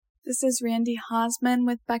This is Randy Hosman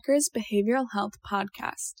with Becker's Behavioral Health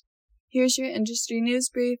Podcast. Here's your industry news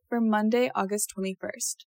brief for Monday, August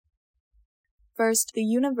 21st. First, the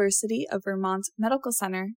University of Vermont Medical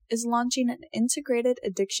Center is launching an integrated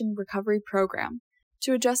addiction recovery program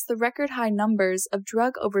to address the record-high numbers of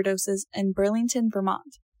drug overdoses in Burlington,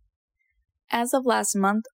 Vermont. As of last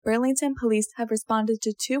month, Burlington police have responded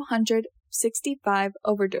to 265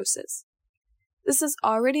 overdoses. This is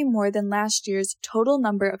already more than last year's total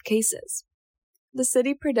number of cases. The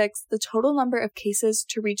city predicts the total number of cases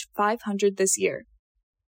to reach 500 this year.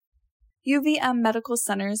 UVM Medical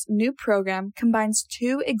Center's new program combines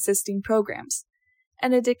two existing programs,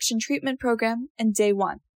 an addiction treatment program and Day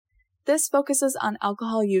 1. This focuses on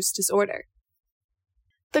alcohol use disorder.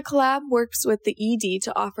 The collab works with the ED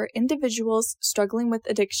to offer individuals struggling with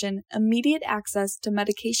addiction immediate access to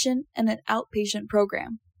medication and an outpatient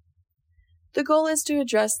program. The goal is to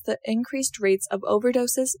address the increased rates of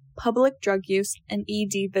overdoses, public drug use, and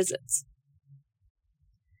ED visits.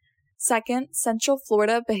 Second, Central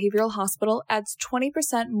Florida Behavioral Hospital adds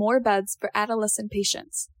 20% more beds for adolescent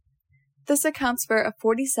patients. This accounts for a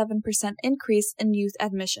 47% increase in youth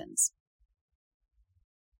admissions.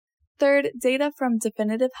 Third, data from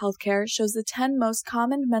Definitive Healthcare shows the 10 most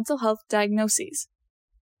common mental health diagnoses.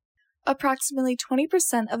 Approximately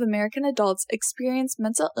 20% of American adults experience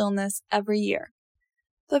mental illness every year.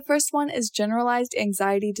 The first one is generalized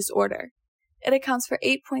anxiety disorder. It accounts for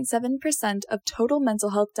 8.7% of total mental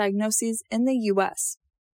health diagnoses in the U.S.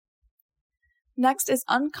 Next is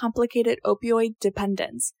uncomplicated opioid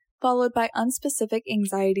dependence, followed by unspecific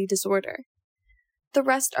anxiety disorder. The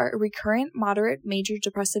rest are recurrent moderate major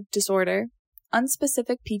depressive disorder,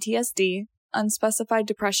 unspecific PTSD, unspecified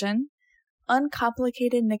depression,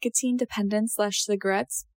 uncomplicated nicotine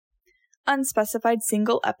dependence/cigarettes, unspecified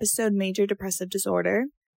single episode major depressive disorder,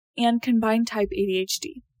 and combined type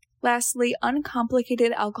ADHD. Lastly,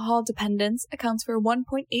 uncomplicated alcohol dependence accounts for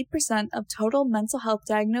 1.8% of total mental health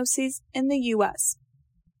diagnoses in the U.S.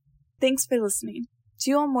 Thanks for listening.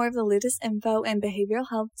 Do you want more of the latest info and behavioral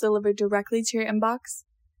health delivered directly to your inbox?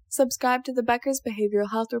 Subscribe to the Becker's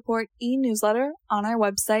Behavioral Health Report e-newsletter on our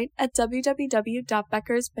website at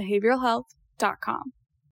www.beckersbehavioralhealth.com.